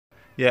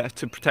yeah,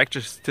 to protect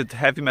your to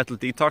heavy metal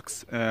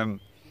detox.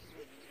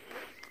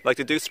 Like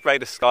they do spray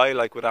the sky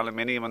like with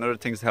aluminium and other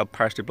things to help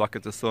partially block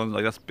out the sun.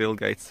 Like that's Bill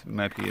Gates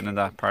might be in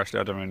that partially.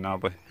 I don't really know,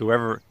 but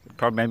whoever,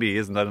 probably maybe he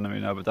isn't. I don't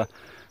really know about that.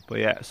 But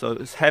yeah, so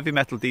it's heavy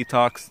metal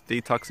detox,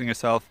 detoxing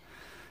yourself.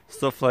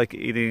 Stuff like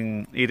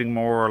eating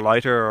more or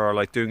lighter, or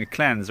like doing a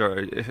cleanse,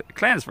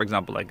 for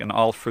example, like an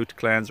all fruit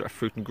cleanse or a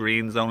fruit and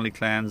greens only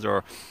cleanse,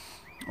 or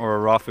a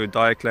raw food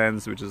diet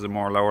cleanse, which is a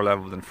more lower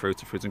level than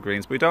fruits and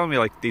greens. But you don't want to be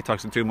like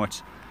detoxing too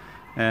much.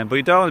 But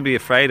you don't want to be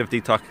afraid of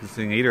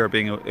detoxing either, or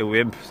being a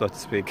wimp, so to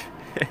speak.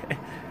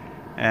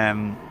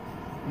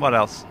 What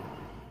else?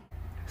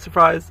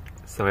 Surprise!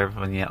 So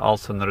everyone, yeah.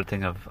 Also, another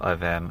thing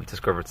I've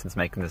discovered since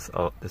making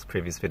this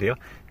previous video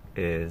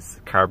is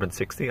carbon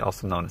 60,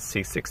 also known as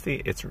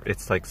C60.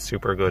 It's like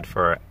super good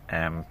for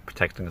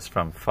protecting us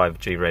from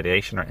 5G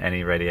radiation or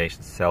any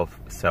radiation, cell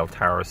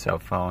tower, cell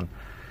phone,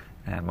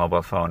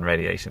 mobile phone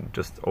radiation,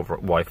 just over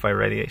Wi-Fi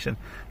radiation.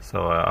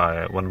 So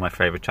one of my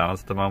favorite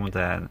channels at the moment,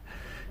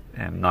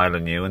 Niall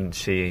and Ewan,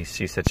 she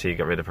said she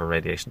got rid of her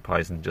radiation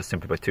poison just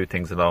simply by two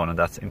things alone, and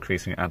that's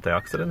increasing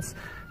antioxidants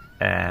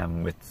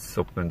with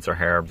supplements or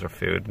herbs or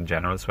food in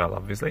general as well,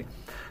 obviously.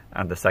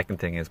 And the second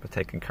thing is by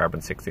taking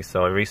carbon 60.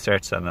 So I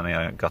researched and then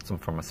I got some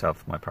for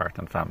myself, my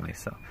partner and family.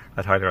 So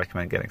I'd highly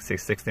recommend getting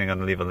C60. I'm going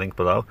to leave a link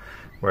below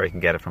where you can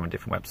get it from a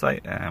different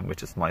website,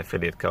 which is my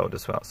affiliate code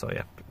as well. So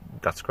yeah,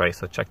 that's great.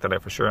 So check that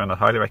out for sure, and I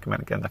highly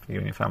recommend getting that for you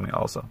and your family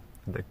also.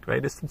 In the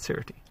greatest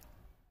sincerity.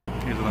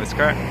 Here's a nice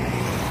car.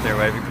 They're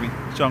waving to me,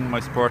 showing my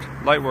support.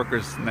 Light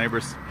workers,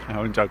 neighbours.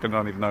 I'm joking, I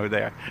don't even know who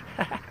they are.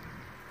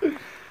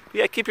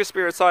 Yeah, keep your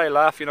spirits high,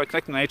 laugh, you know,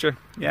 connect to nature.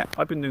 Yeah,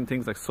 I've been doing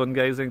things like sun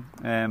gazing,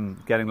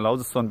 getting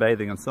loads of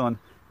sunbathing and sun,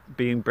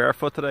 being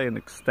barefoot today an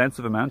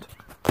extensive amount.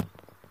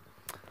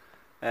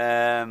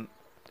 In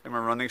my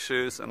running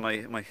shoes and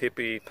my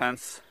hippie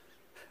pants.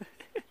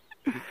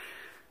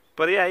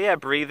 But yeah,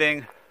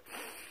 breathing.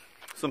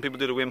 Some people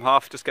do the Wim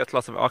Hof, just get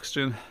lots of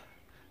oxygen.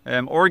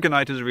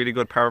 Orgonite is a really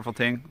good, powerful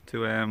thing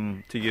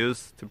to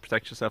use to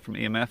protect yourself from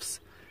EMFs.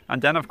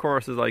 And then, of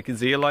course, is like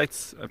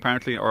zeolites,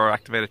 apparently, or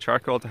activated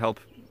charcoal to help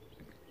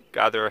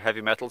gather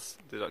heavy metals.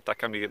 That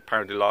can be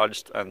apparently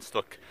lodged and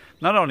stuck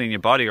not only in your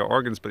body or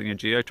organs, but in your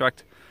GI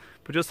tract.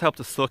 But just help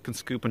to suck and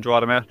scoop and draw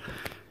them out.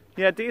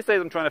 Yeah, these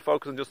days I'm trying to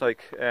focus on just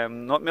like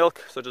nut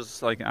milk, such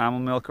as like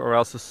almond milk, or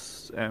else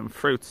just,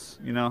 fruits.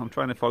 You know, I'm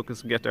trying to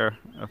focus and get there.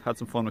 I've had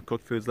some fun with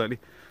cooked foods lately.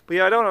 But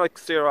yeah, I don't want to like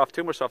steer off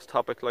too much off the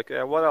topic. Like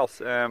what else?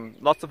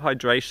 Lots of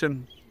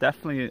hydration,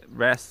 definitely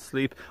rest,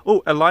 sleep.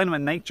 Oh,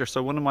 alignment with nature.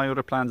 So one of my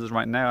other plans is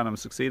right now, and I'm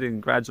succeeding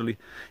gradually,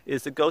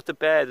 is to go to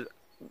bed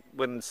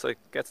when it's like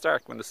gets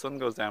dark, when the sun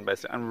goes down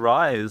basically, and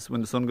rise when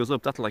the sun goes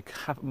up. That'll like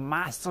have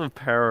massive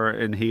power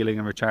in healing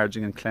and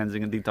recharging and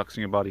cleansing and detoxing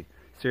your body.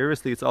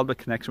 Seriously, it's all about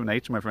connection with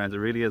nature, my friends. It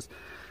really is.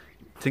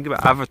 Think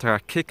about Avatar,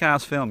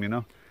 kick-ass film, you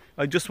know.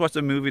 I just watched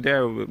a movie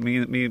there with me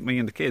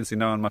and the kids, you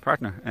know, and my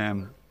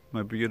partner,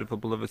 my beautiful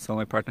beloved son,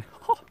 my partner.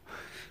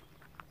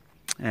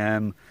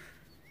 And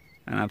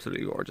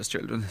absolutely gorgeous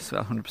children as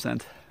well,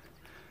 100%.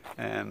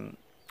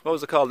 What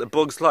was it called? A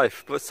Bug's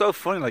Life. But it's so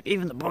funny, like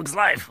even The Bug's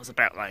Life was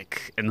about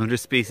like another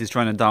species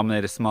trying to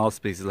dominate a small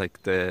species,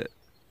 like the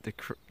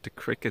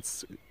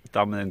crickets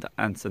dominate the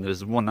ants, and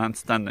there's one ant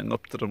standing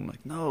up to them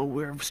like, no,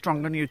 we're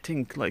stronger than you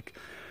think, like.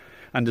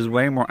 And there's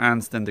way more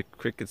ants than the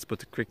crickets, but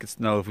the crickets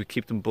know if we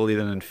keep them bullied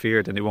and in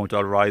fear, then they won't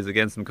all rise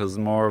against them, because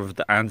there's more of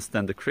the ants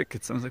than the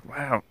crickets. And I was like,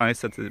 wow. I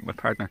said to my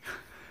partner,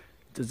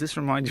 does this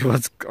remind you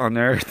what's on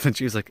Earth? And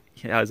she was like,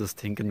 yeah, I was just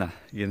thinking that,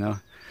 you know.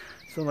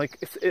 So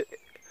like,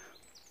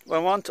 I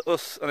want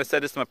us, and I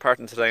said this to my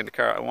partner today in the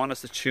car, I want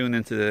us to tune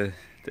into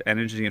the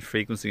energy and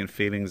frequency and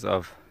feelings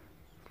of,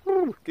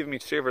 giving me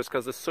shivers,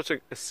 because there's such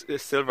a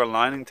silver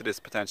lining to this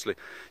potentially.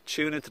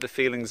 Tune into the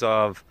feelings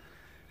of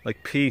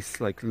like peace,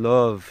 like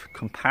love,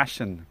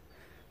 compassion,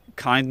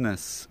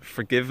 kindness,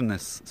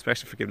 forgiveness,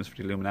 especially forgiveness for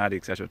the Illuminati,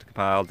 etc., the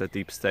Cabal, the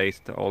Deep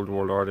State, the Old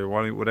World Order,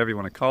 whatever you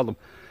want to call them.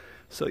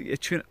 So you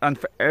tune, and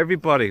for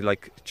everybody,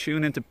 like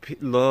tune into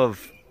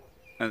love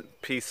and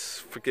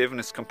peace,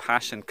 forgiveness,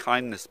 compassion,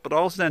 kindness, but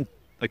also then,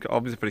 like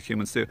obviously for the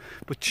humans too,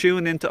 but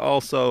tune into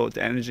also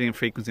the energy and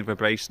frequency and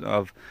vibration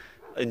of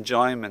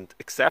enjoyment,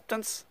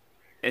 acceptance,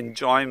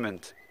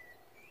 enjoyment,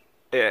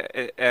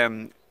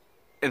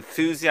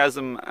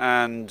 enthusiasm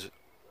and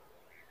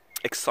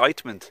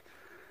excitement.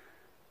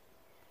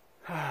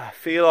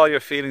 Feel all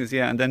your feelings,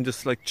 yeah, and then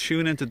just like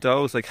tune into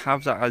those, like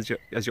have that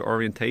as your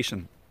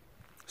orientation.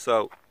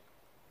 So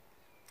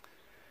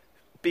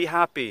be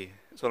happy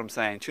is what I'm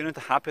saying. Tune into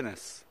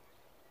happiness,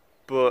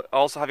 but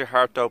also have your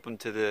heart open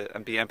to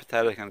and be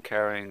empathetic and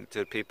caring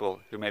to people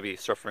who may be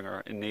suffering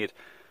or in need.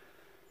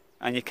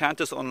 And you can't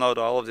just unload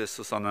all of this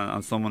just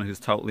on someone who's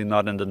totally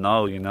not in the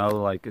know, you know,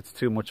 like it's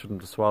too much for them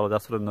to swallow.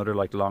 That's what another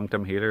like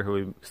long-term healer who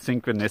we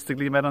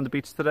synchronistically met on the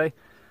beach today,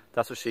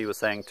 that's what she was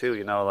saying too,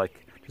 you know,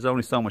 like there's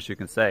only so much you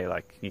can say.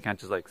 Like you can't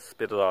just like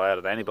spit it all out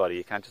at anybody,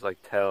 you can't just like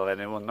tell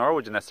anyone, nor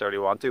would you necessarily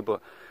want to, but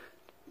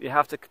you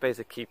have to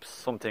basically keep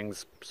some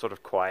things sort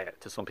of quiet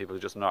to some people who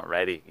are just not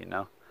ready, you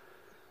know.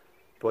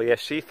 But yeah,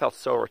 she felt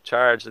so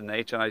recharged in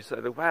nature, and I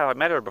said, wow, I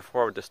met her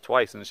before with this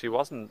twice, and she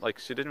wasn't like,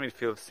 she didn't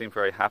really seem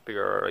very happy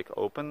or like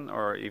open,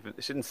 or even,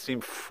 she didn't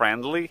seem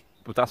friendly.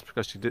 But that's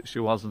because she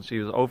was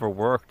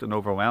overworked and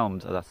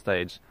overwhelmed at that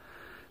stage.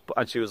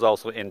 And she was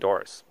also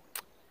indoors,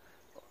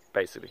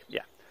 basically,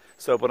 yeah.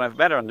 So, but I've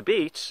met her on the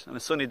beach on a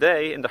sunny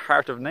day in the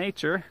heart of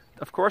nature.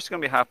 Of course you're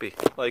going to be happy.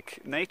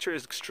 Like, nature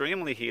is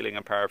extremely healing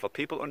and powerful.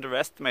 People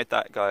underestimate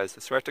that, guys. I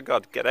swear to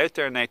God, get out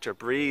there in nature,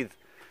 breathe,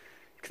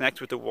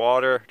 connect with the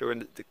water. They were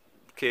in the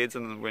kids,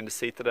 and we're in the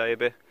sea today a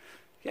bit.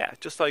 Yeah,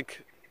 just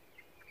like,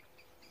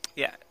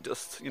 yeah,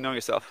 just, you know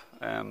yourself.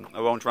 I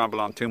won't ramble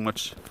on too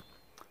much.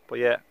 But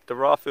yeah, the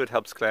raw food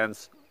helps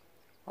cleanse.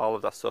 All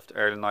of that stuff, the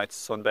early nights,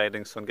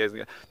 sunbathing, sun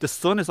gazing. The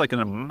sun is like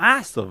a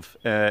massive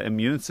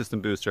immune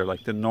system booster,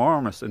 like the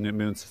enormous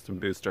immune system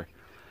booster.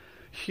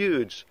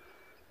 Huge.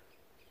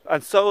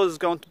 And so is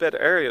going to bed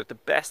early. The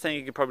best thing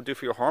you can probably do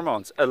for your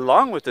hormones,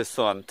 along with the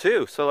sun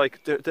too. So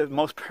like the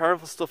most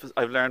powerful stuff is,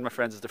 I've learned, my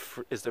friends,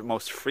 is the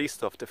most free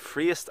stuff. The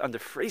freest and the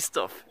free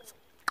stuff is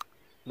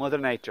Mother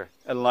Nature.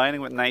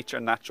 Aligning with nature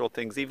and natural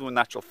things, even with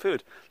natural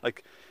food.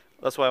 Like,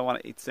 that's why I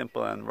want to eat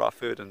simple and raw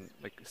food, and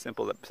like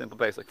simple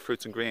base, like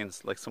fruits and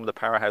greens. Like some of the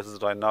powerhouses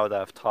that I know that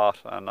have taught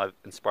and have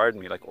inspired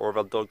me, like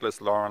Orville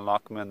Douglas, Lauren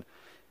Lockman,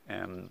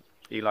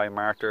 Eli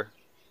Martyr.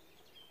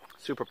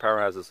 Super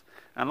powerhouses,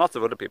 and lots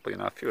of other people, you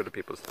know, a few other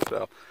people as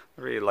well.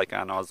 I really like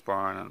Anne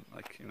Osborne, and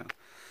like, you know,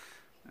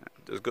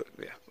 there's good,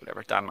 yeah,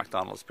 whatever. Dan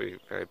MacDonald's a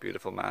very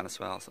beautiful man as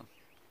well. So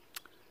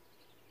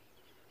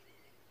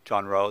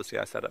John Rose,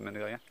 yeah, I said that a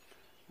minute ago, yeah.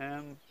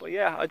 But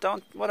yeah, I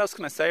don't. What else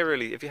can I say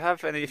really? If you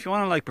have any, if you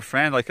want to like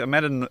befriend, like I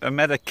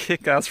met a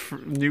kick-ass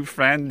new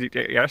friend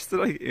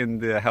yesterday in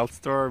the health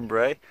store in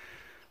Bray.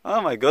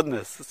 Oh my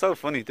goodness, it's so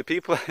funny. The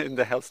people in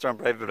the health store in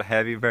Bray have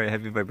a very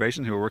heavy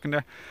vibration who are working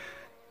there.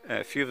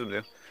 A few of them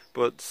do,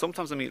 but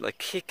sometimes I meet like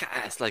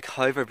kick-ass, like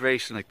high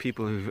vibration, like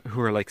people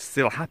who are like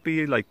still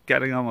happy, like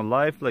getting on with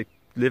life, like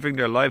living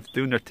their life,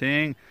 doing their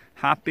thing,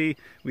 happy.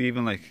 We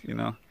even like, you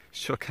know,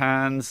 shook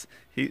hands.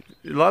 A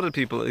lot of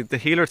people, the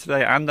healer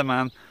today and the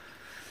man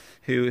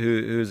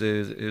who's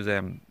a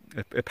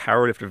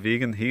powerlifter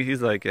vegan,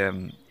 he's like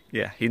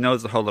yeah, he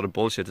knows a whole lot of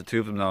bullshit. The two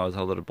of them know there's a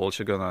whole lot of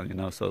bullshit going on, you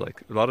know. So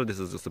like a lot of this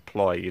is just a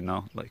ploy, you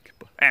know. Like,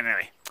 but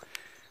anyway,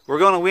 we're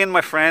gonna win,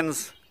 my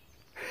friends.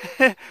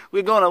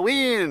 We're gonna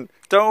win.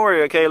 Don't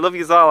worry, okay? I love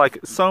you all. Like,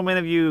 so many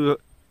of you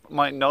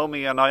might know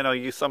me, and I know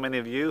you, so many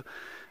of you.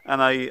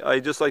 And I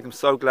just like, I'm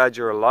so glad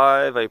you're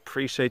alive. I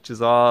appreciate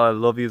you all. I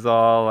love you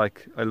all.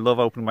 Like, I love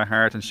opening my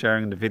heart and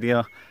sharing the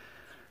video.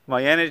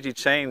 My energy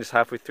changed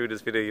halfway through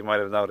this video, you might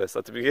have noticed.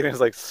 At the beginning, it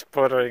was like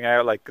sputtering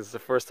out, like, it's the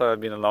first time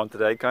I've been alone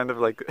today, kind of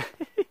like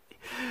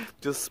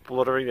just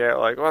spluttering out,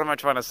 like, what am I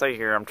trying to say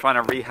here? I'm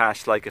trying to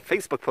rehash like a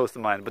Facebook post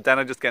of mine, but then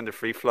I just get into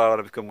free flow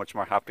and I become much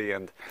more happy,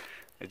 and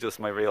it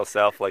just, my real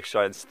self like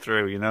shines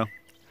through, you know.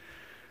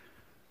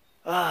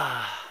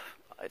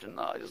 I don't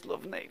know, I just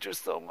love nature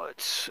so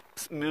much.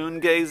 Moon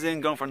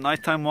gazing, going for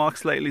nighttime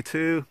walks lately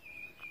too.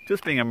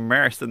 Just being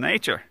immersed in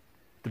nature.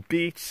 The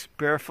beach,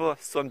 barefoot,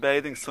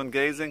 sunbathing, sun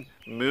gazing,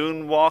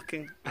 moon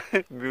walking.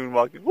 Moon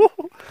walking.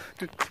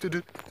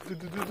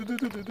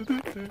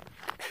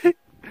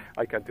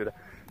 I can't do that.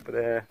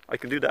 But I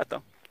can do that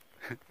though.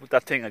 With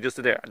that thing I just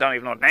did there. I don't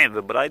even know the name of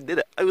it, but I did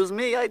it. It was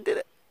me, I did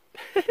it.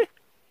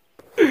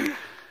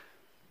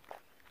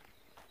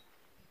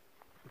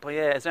 But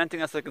yeah, is there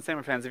anything else I can say,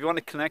 my friends? If you want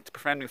to connect,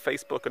 befriend me on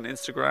Facebook and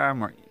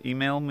Instagram, or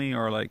email me,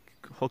 or like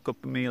hook up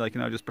with me, like,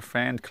 you know, just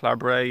befriend,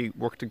 collaborate,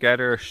 work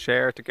together,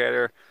 share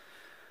together,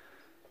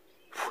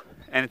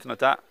 anything like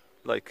that.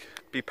 Like,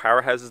 be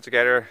powerhouses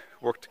together,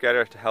 work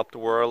together to help the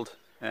world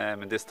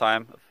in this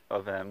time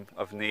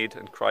of need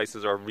and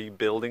crisis, or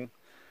rebuilding,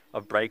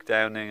 of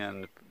breakdowning,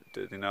 and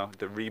you know,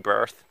 the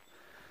rebirth.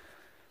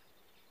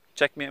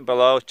 Check me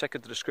below, check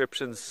out the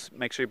descriptions,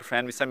 make sure you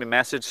befriend me, send me a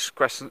message,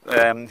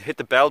 hit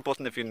the bell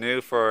button if you're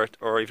new,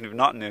 or even if you're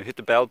not new, hit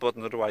the bell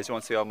button, otherwise you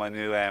won't see all my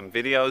new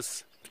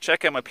videos.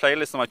 Check out my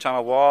playlist on my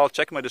channel wall,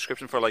 check out my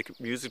description for like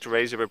music to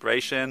raise your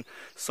vibration,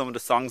 some of the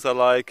songs I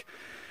like,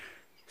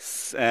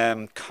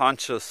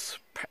 conscious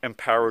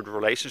empowered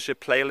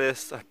relationship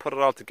playlist. I put it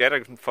all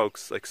together,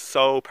 folks, like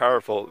so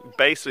powerful,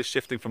 basically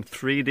shifting from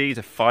 3D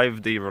to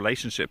 5D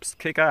relationships.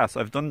 Kick ass.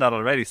 I've done that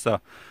already, so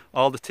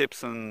all the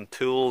tips and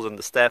tools and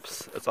the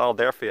steps, it's all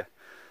there for you.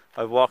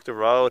 I've walked the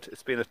road.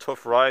 It's been a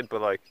tough ride,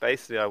 but like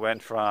basically I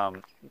went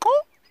from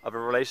of a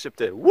relationship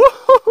to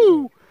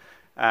woohoo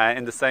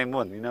in the same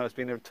one, you know. It's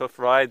been a tough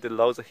ride, did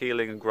loads of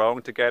healing and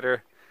growing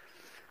together.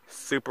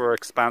 Super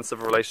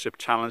expansive relationship,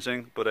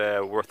 challenging but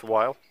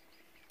worthwhile.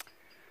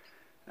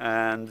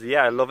 And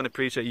yeah, I love and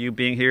appreciate you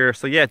being here.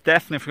 So yeah,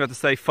 definitely forgot to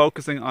say,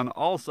 focusing on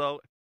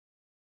also